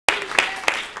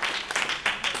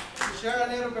share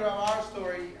a little bit of our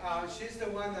story, she's the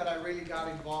one that I really got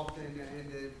involved in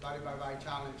the Body by Body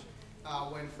Challenge.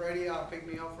 When Freddie picked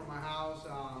me up from my house,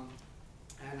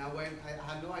 and I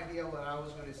had no idea what I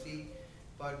was going to see,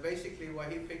 but basically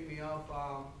what he picked me up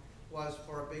was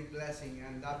for a big blessing,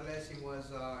 and that blessing was,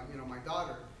 my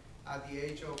daughter. At the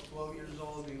age of 12 years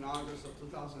old, in August of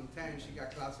 2010, she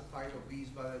got classified obese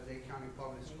by the Dade County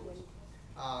Public Schools.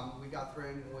 We got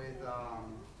threatened with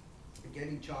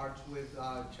getting charged with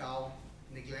child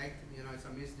neglect. It's a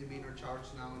misdemeanor charge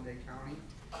now in Dade County.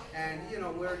 And,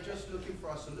 we're just looking for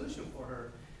a solution for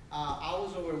her. I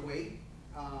was overweight.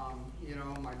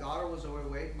 My daughter was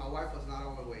overweight. My wife was not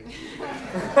overweight.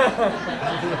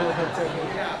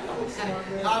 Yeah.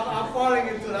 I'm falling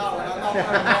into that one. I'm not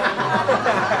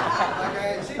falling.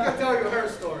 Okay, she can tell you her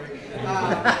story.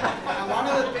 And one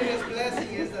of the biggest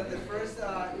blessings is that the first,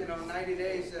 90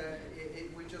 days,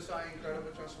 we just saw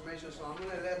incredible transformation. So I'm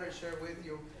going to let her share with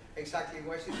you exactly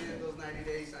what she did in those 90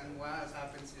 days and what has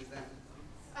happened since then.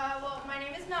 Well, my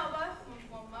name is Melba,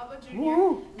 Melba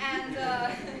Jr.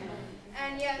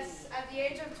 And yes, at the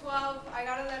age of 12, I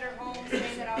got a letter home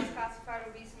saying that I was classified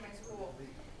obese in my school.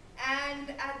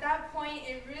 And at that point,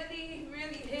 it really,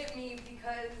 really hit me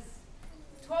because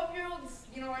 12-year-olds,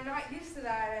 are not used to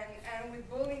that, and with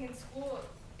bullying in school,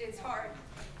 it's hard.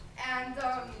 And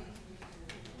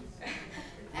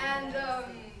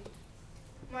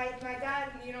my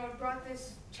dad, brought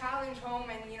this challenge home,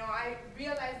 and I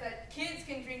realized that kids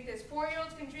can drink this,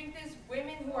 4-year-olds can drink this,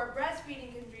 women who are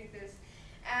breastfeeding can drink this.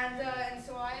 And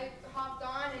so I hopped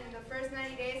on, and in the first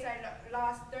 90 days, I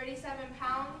lost 37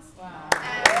 pounds. Wow.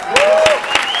 And,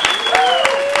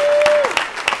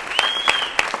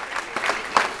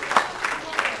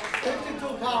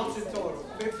 52 pounds in total.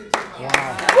 52 pounds.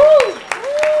 Wow.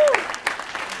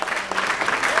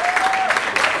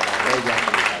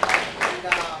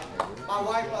 My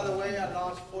wife, by the way, I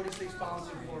lost 46 pounds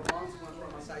in 4 months. Went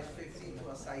from a size 15 to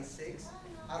a size 6.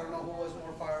 I don't know who was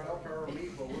more fired up, her or me,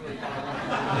 but we were fired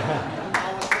up.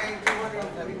 I was weighing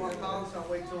 241 pounds. I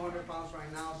weigh 200 pounds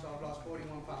right now, so I've lost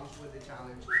 41 pounds with the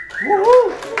challenge.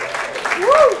 Woo-hoo!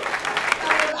 Woo!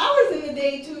 Hours in the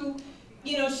day to,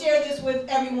 share this with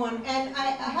everyone. And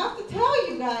I have to tell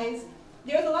you guys,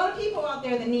 there's a lot of people out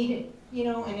there that need it.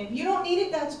 And if you don't need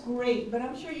it, that's great. But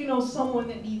I'm sure you know someone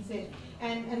that needs it.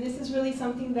 And this is really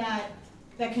something that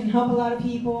can help a lot of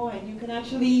people, and you can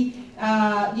actually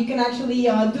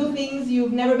do things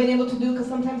you've never been able to do, because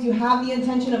sometimes you have the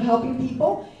intention of helping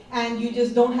people and you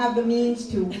just don't have the means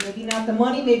to. Maybe not the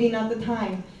money, maybe not the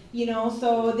time.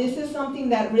 So this is something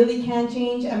that really can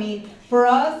change. I mean, for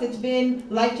us, it's been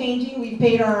life-changing. We've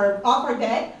paid off our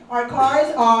debt. Our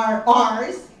cars are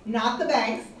ours, not the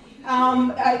bank's.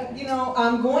 I'm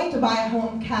going to buy a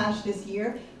home cash this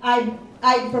year.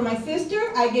 For my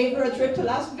sister, I gave her a trip to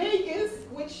Las Vegas,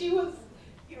 which she was,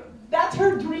 that's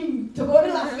her dream, to go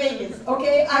to Las Vegas,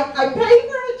 okay? I paid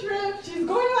for a trip. She's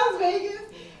going to Las Vegas.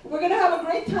 We're going to have a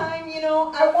great time,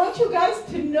 I want you guys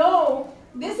to know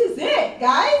this is it,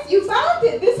 guys. You found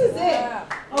it. This is it,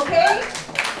 okay?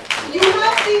 You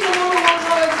have seen the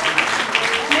 #1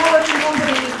 networking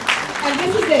company, and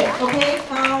this is it, okay?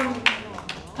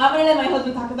 I'm going to let my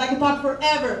husband talk, because I can talk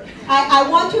forever. I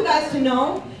want you guys to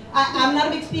know, I'm not a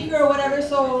big speaker or whatever,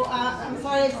 so I'm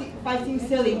sorry if I seem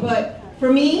silly, but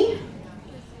for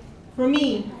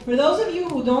those of you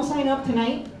who don't sign up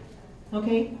tonight,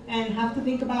 okay, and have to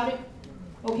think about it,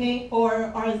 okay,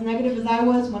 or are as negative as I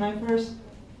was when I first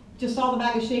just saw the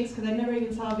bag of shakes, because I never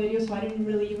even saw a video, so I didn't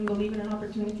really even believe in an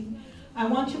opportunity. I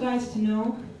want you guys to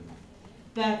know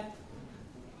that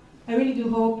I really do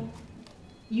hope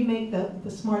you make the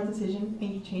smart decision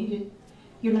and you change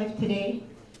your life today,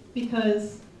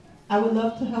 because I would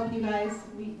love to help you guys.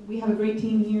 We have a great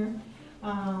team here,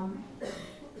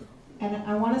 and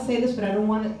I want to say this, but I don't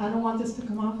want this to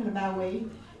come off in a bad way.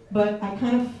 But I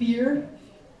kind of fear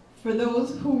for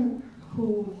those who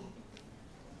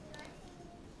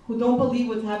don't believe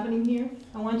what's happening here.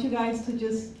 I want you guys to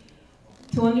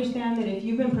understand that if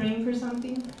you've been praying for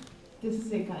something, this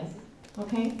is it, guys.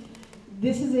 Okay,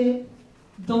 this is it.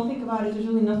 Don't think about it. There's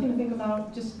really nothing to think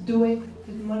about. Just do it.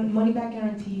 There's money back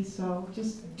guarantee. So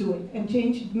just do it and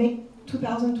change. Make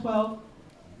 2012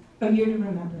 a year to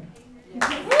remember.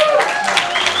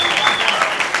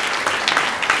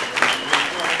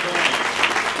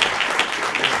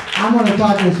 I'm going to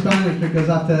talk in Spanish, because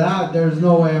after that, there's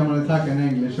no way I'm going to talk in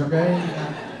English, okay?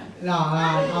 No,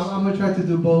 I'm going to try to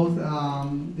do both.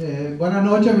 Buenas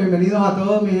noches, bienvenidos a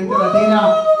todos, mi gente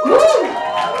latina.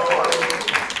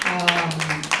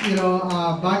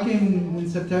 Back in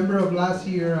September of last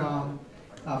year,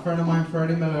 a friend of mine,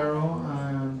 Freddie Melero,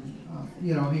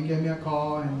 you know, he gave me a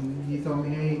call and he told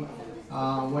me, hey,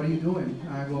 what are you doing?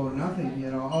 I go, nothing,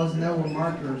 you know, us network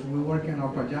marketers, we work in our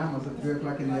pajamas at 3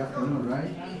 o'clock in the afternoon,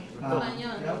 right?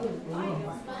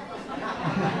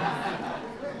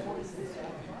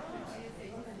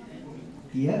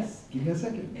 Yes, give me a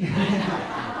second.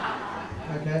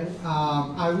 Okay,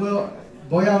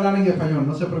 voy a hablar en español,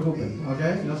 no se preocupen,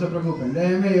 okay? No se preocupen,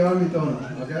 déjenme llevar mi tono,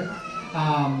 okay?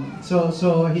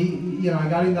 So he, you know, I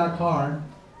got in that car,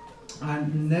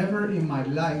 and never in my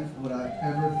life would I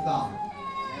ever thought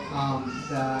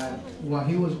that what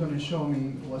he was going to show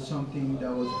me was something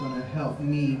that was going to help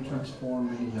me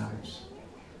transform many lives.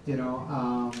 You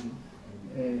know,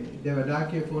 de verdad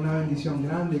que fue una bendición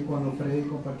grande cuando Freddy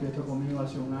compartió esto conmigo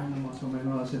hace un año, más o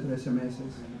menos hace 13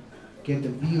 meses, get the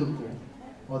vehicle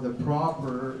or the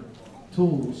proper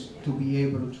tools to be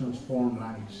able to transform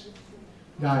lives.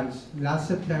 Guys, last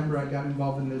September I got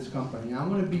involved in this company. I'm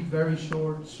going to be very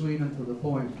short, sweet, and to the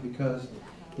point because,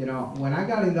 you know, when I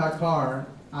got in that car,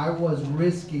 I was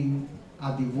risking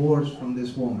a divorce from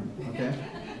this woman, okay?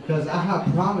 Because I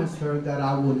had promised her that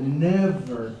I would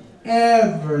never,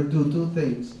 ever do two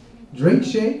things: drink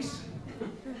shakes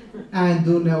and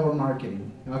do network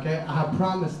marketing, okay? I had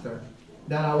promised her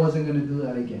that I wasn't going to do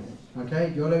that again,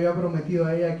 okay? Yo le había prometido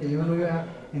a ella que yo no iba a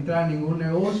entrar en ningún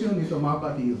negocio ni tomar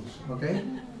batidos, okay?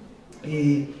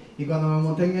 Y cuando me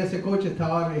monté en ese coche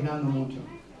estaba arriesgando mucho.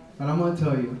 But I'm going to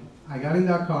tell you, I got in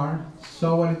that car,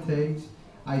 saw what it takes.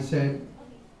 I said,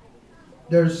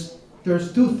 there's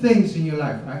two things in your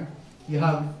life, right? You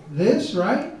have this,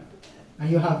 right? And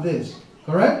you have this,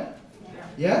 correct?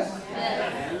 Yes?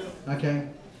 Yes. Okay.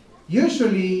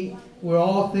 Usually, we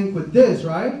all think with this,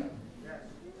 right?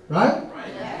 Right?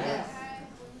 Yes.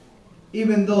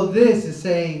 Even though this is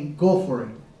saying, go for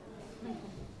it.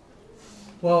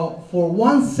 Well, for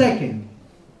 1 second,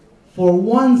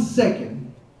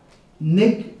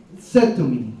 Nick said to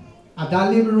me, at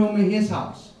that living room in his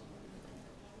house,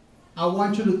 I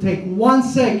want you to take 1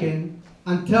 second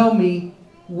and tell me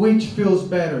which feels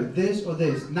better, this or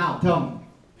this. Now, tell me.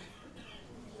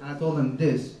 And I told him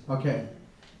this. Okay.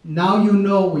 Now you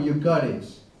know where your gut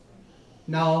is.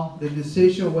 Now, the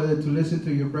decision whether to listen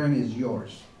to your brain is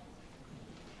yours.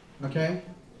 Okay?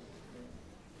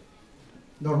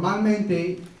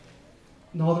 Normalmente,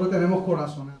 nosotros tenemos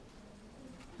corazón.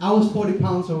 I was 40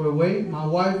 pounds overweight. My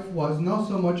wife was not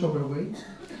so much overweight.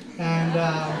 And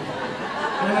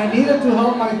I needed to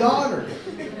help my daughter.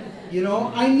 You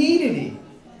know, I needed it.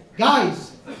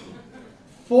 Guys,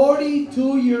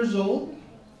 42 years old,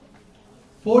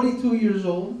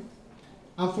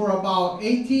 and for about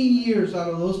 18 years out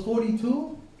of those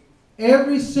 42,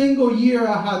 every single year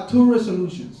I had 2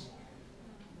 resolutions.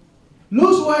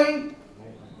 Lose weight.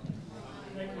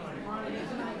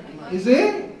 Is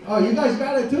it? Oh, you guys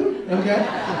got it too? Okay.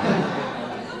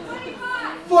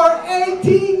 For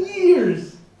 18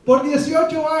 years, por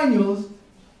 18 años,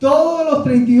 todos los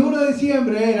 31 de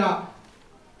diciembre era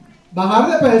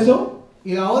bajar de peso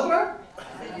y la otra,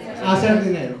 hacer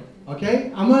dinero.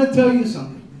 Okay? I'm going to tell you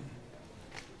something.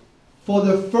 For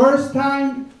the first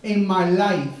time in my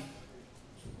life,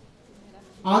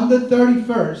 on the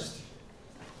 31st,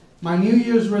 my New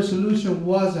Year's resolution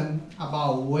wasn't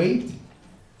about weight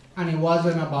and it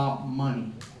wasn't about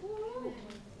money.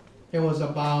 It was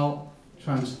about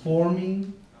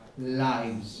transforming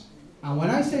lives. And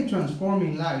when I say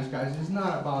transforming lives, guys, it's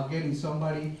not about getting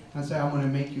somebody and say, I'm going to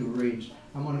make you rich.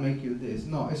 I'm going to make you this.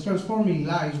 No, it's transforming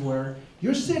lives where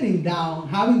you're sitting down,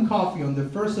 having coffee on the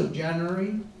 1st of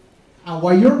January, and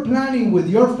what you're planning with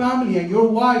your family and your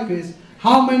wife is,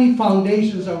 how many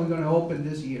foundations are we going to open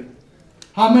this year?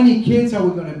 How many kids are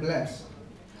we going to bless?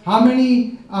 How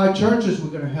many churches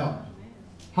we're going to help?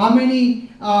 How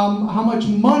much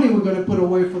money we're going to put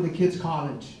away for the kids'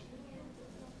 college?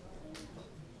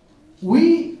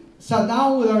 We sat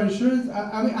down with our insurance.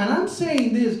 I mean, and I'm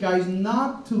saying this, guys,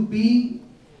 not to be,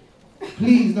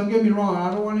 please don't get me wrong. I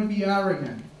don't want to be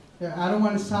arrogant. I don't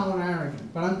want to sound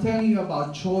arrogant. But I'm telling you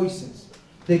about choices.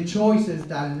 The choices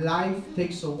that life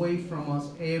takes away from us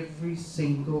every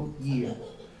single year.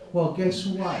 Well, guess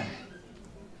what?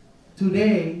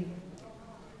 Today,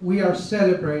 we are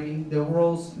celebrating the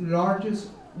world's largest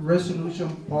resolution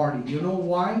party. You know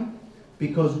why?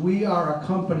 Because we are a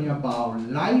company about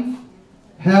life,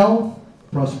 health,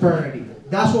 prosperity.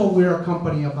 That's what we're a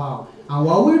company about. And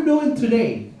what we're doing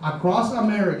today across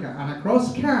America and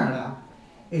across Canada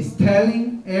is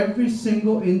telling every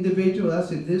single individual that's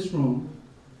in this room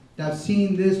that's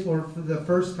seen this for the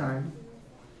first time,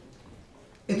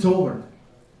 it's over.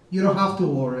 You don't have to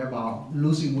worry about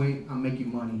losing weight and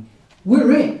making money.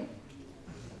 We're it.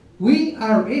 We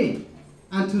are it.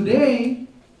 And today,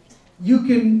 you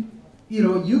can,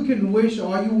 you can wish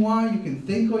all you want, you can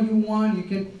think all you want,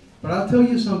 but I'll tell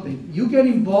you something. You get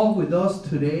involved with us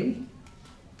today,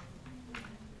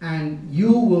 and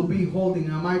you will be holding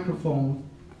a microphone,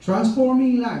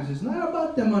 transforming lives. It's not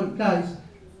about the money, guys.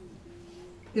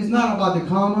 It's not about the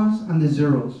commas and the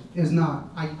zeros. It's not.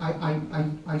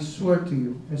 I swear to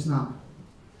you, it's not.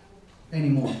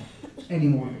 Anymore.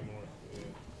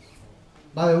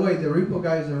 By the way, the repo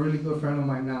guy is a really good friend of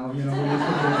mine now.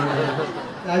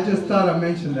 I just thought I'd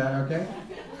mention that, okay?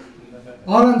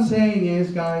 All I'm saying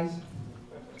is, guys,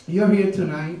 you're here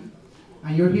tonight,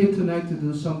 and you're here tonight to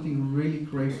do something really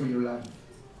great for your life.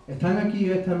 Están aquí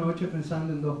esta noche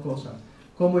pensando en dos cosas.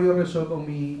 Cómo yo resuelvo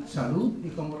mi salud y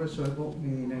cómo resuelvo mi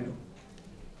dinero.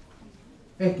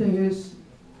 Este es,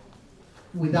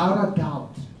 without a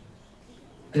doubt,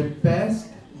 the best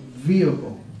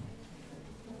vehicle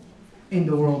in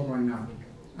the world right now.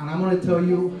 And I'm going to tell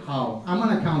you how. I'm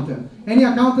an accountant. Any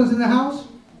accountants in the house?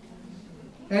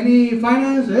 Any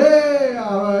finance? Hey!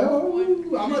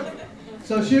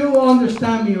 So she will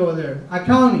understand me over there.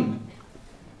 Accounting.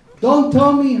 Don't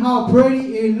tell me how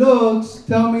pretty it looks,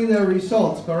 tell me the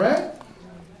results, correct?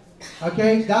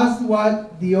 Okay, that's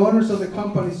what the owners of the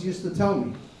companies used to tell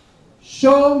me.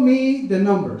 Show me the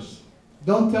numbers.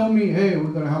 Don't tell me, hey,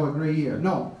 we're going to have a great year.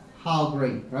 No, how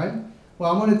great, right?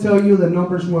 Well, I'm going to tell you the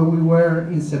numbers where we were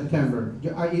in September.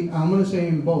 I'm going to say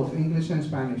in both, English and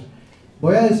Spanish.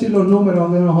 Voy a decir los números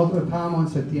donde nosotros estábamos en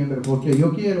septiembre, porque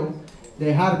yo quiero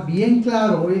dejar bien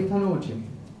claro hoy esta noche.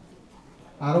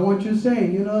 I don't want you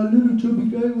saying, a little chubby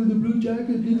guy with a blue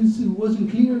jacket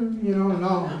wasn't clear,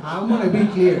 no, I'm going to be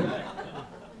clear.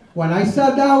 When I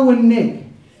sat down with Nick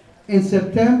in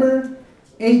September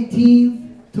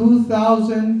 18th,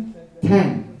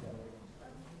 2010,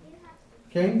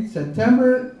 okay,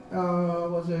 September 10,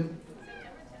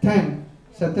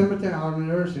 our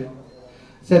anniversary.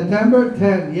 September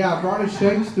 10, yeah, I brought a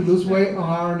shakes to lose weight on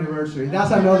our anniversary.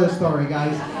 That's another story,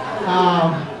 guys.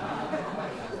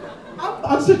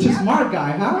 I'm such a smart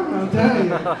guy, huh? I'm telling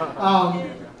you.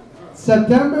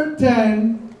 September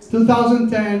 10,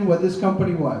 2010, what this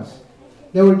company was.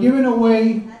 They were giving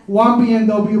away 1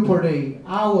 BMW per day.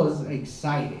 I was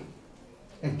excited.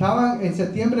 Estaban en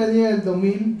septiembre 10 del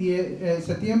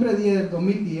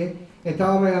 2010,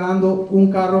 estaban regalando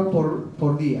un carro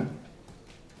por día.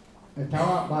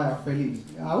 Estaba feliz.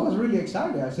 I was really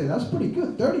excited. I said, that's pretty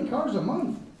good. 30 cars a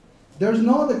month. There's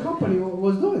no other company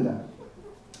was doing that.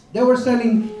 They were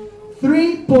selling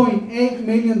 $3.8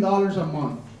 million a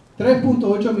month.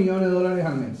 3.8 millones de dólares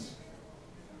al mes.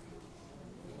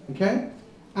 Okay?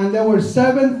 And there were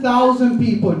 7,000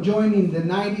 people joining the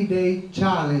 90-day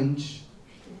challenge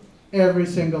every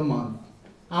single month.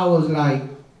 I was like,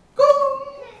 Goo!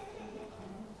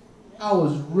 I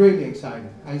was really excited.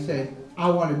 I said, I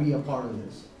want to be a part of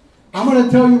this. I'm going to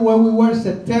tell you where we were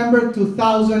September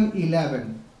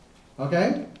 2011.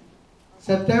 Okay?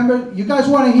 September, you guys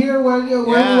want to hear where we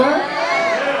were?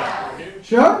 Yeah.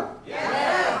 Sure?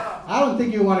 Yeah. I don't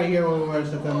think you want to hear where we were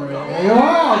September 11. You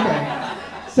are? Okay.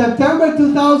 September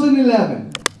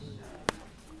 2011.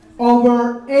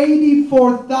 Over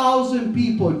 84,000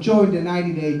 people joined the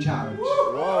 90-day challenge.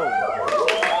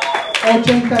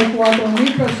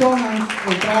 84,000 personas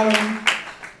entraron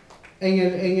en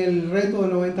el reto de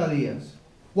 90 días.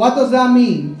 What does that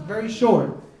mean? Very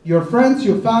short. Your friends,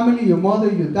 your family, your mother,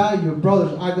 your dad, your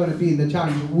brothers are going to be in the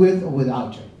challenge with or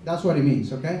without you. That's what it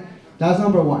means, okay? That's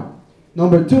number one.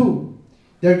 Number two,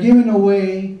 they're giving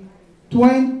away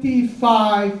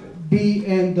 25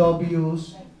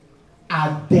 BMWs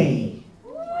a day.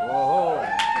 Whoa.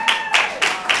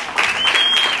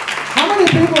 How many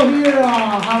people here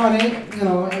have a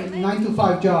 9 to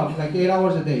 5 job, like 8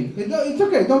 hours a day? It's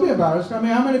okay, don't be embarrassed. I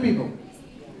mean, how many people?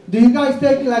 Do you guys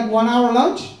take like 1 hour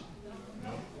lunch?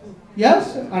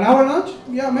 Yes? An hour lunch?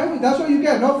 Yeah, maybe. That's what you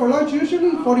get, no? For lunch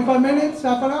usually? 45 minutes,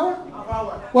 half an hour? Half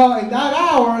hour. Well, in that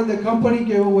hour, the company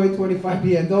gave away 25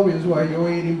 BMWs while you're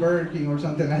eating Burger King or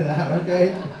something like that,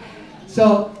 okay?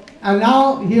 So, and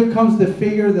now here comes the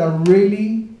figure that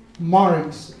really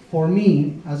marks for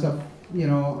me as a,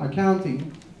 accounting,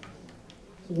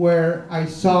 where I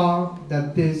saw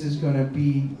that this is going to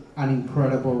be an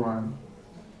incredible run.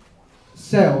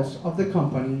 Sales of the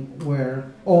company were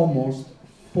almost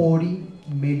 $40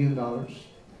 million.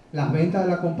 Las ventas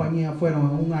de la compañía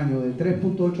fueron en un año de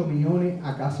 3.8 millones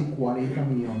a casi 40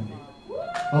 millones.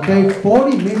 Okay,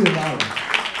 $40 million.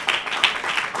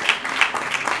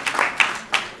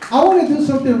 I want to do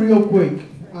something real quick,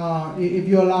 if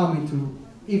you allow me to.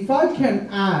 If I can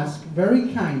ask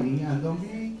very kindly, and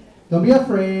don't be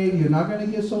afraid, you're not going to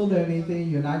get sold anything,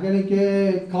 you're not going to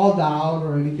get called out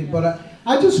or anything, but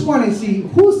I just want to see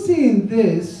who's seeing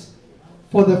this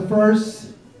for the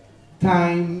first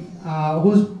time.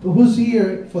 Who's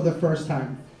here for the first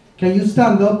time? Can you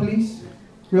stand up, please?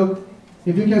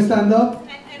 If you can stand up.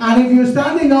 And if you're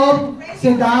standing up,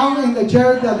 sit down in the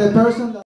chair that the person.